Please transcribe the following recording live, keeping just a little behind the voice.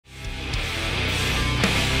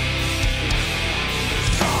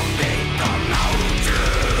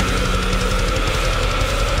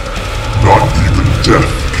Death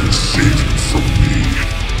can save you from me.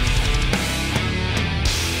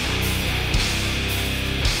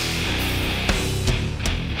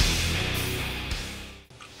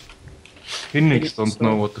 Phoenix don't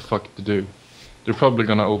know what the fuck to do. They're probably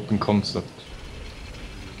gonna open concept.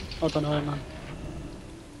 I don't know, man.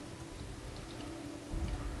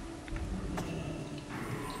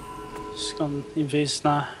 Just gone invis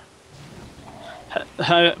now.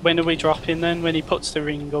 When are we dropping then? When he puts the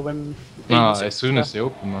ring or when... Nah, as soon as they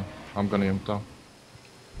open, man, I'm gonna jump down.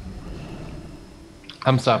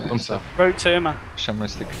 I'm sapped. Rogue too, man. Shaman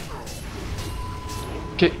stick.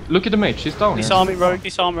 Okay, look at the mage, he's down. Disarm it, Rogue,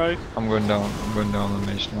 disarm Rogue. I'm going down on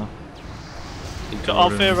mage now. I'll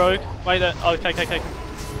fear Rogue. Wait there. Oh, okay.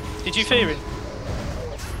 Did you fear it?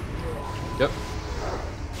 Yep.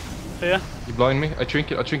 Fear? You blind me? I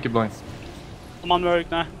drink it blind. I'm on Rogue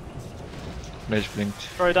now. Mage blinked.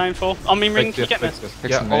 Throw down for. I'm in ring, can you get me?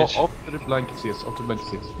 Yeah, mage. off to the blind can see us, off to the blind can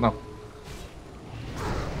see us. Now.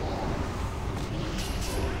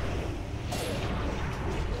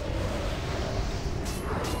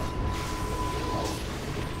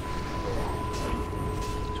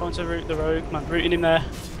 Trying to root the Rogue, man. Rooting him there.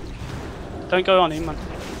 Don't go on him, man.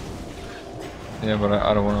 Yeah, but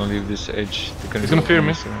I don't want to leave this edge. He's gonna fear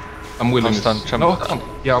me. So. I'm willing. No,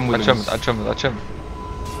 yeah, I'm willing. I trembled.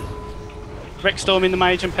 Wreck storm in the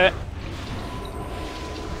mage and pet.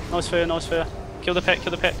 Nice fear. Kill the pet.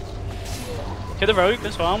 Kill the Rogue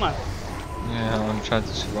as well, man. Yeah, I'm trying to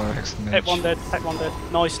survive next to mage. Pet one dead.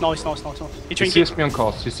 Nice. He sees me on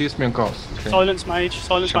cast. Okay. Silence mage.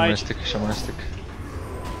 Shamanistic.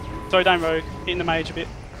 Throw down Rogue. Hitting the mage a bit.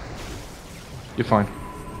 You're fine.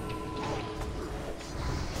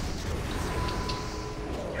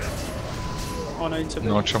 Oh no, into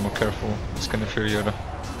No, Trauma, careful. It's gonna fear Yoda.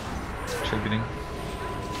 Triggering.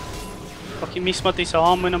 Fucking miss my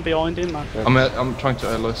disarm when I'm behind him, man. I'm trying to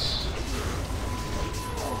LS.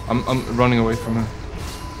 I'm running away from him.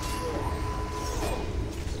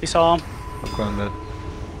 Disarm. I'm going dead.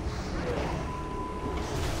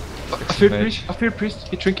 I fear priest.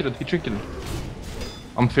 He trinketed.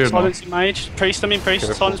 I'm feared now. Silence mage. Priest, I'm in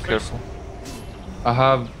priest. Silence priest. I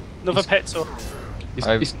have... Another pet, so.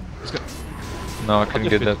 No, I couldn't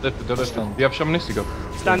get that. Do you have shamanistic up?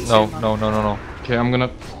 Stand No. Okay, I'm gonna...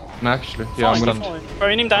 No, actually. Yeah, I'm gonna...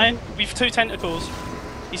 Throwing him down with 2 tentacles.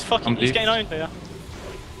 He's getting owned here.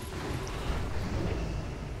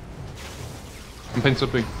 I'm pin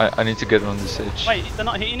slipping. I need to get on this edge. Wait, they're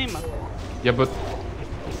not hitting him, man. Yeah, but...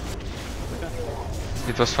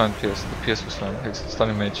 It was fine, PS. The PS was fine. It's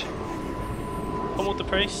stunning mage. Come with the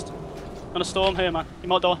priest. Gonna storm here, man. He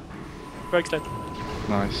might die. Rogue's dead.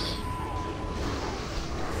 Nice.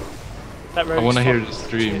 That rogue's I wanna hear the fucking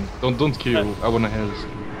stream. shit. Don't kill. I wanna hear this.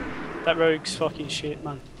 That rogue's fucking shit,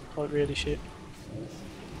 man. Like, really shit.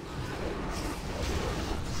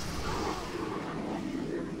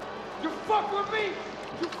 You fuck with me,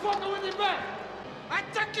 you fucking with your man. I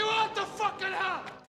take you out to fucking hell.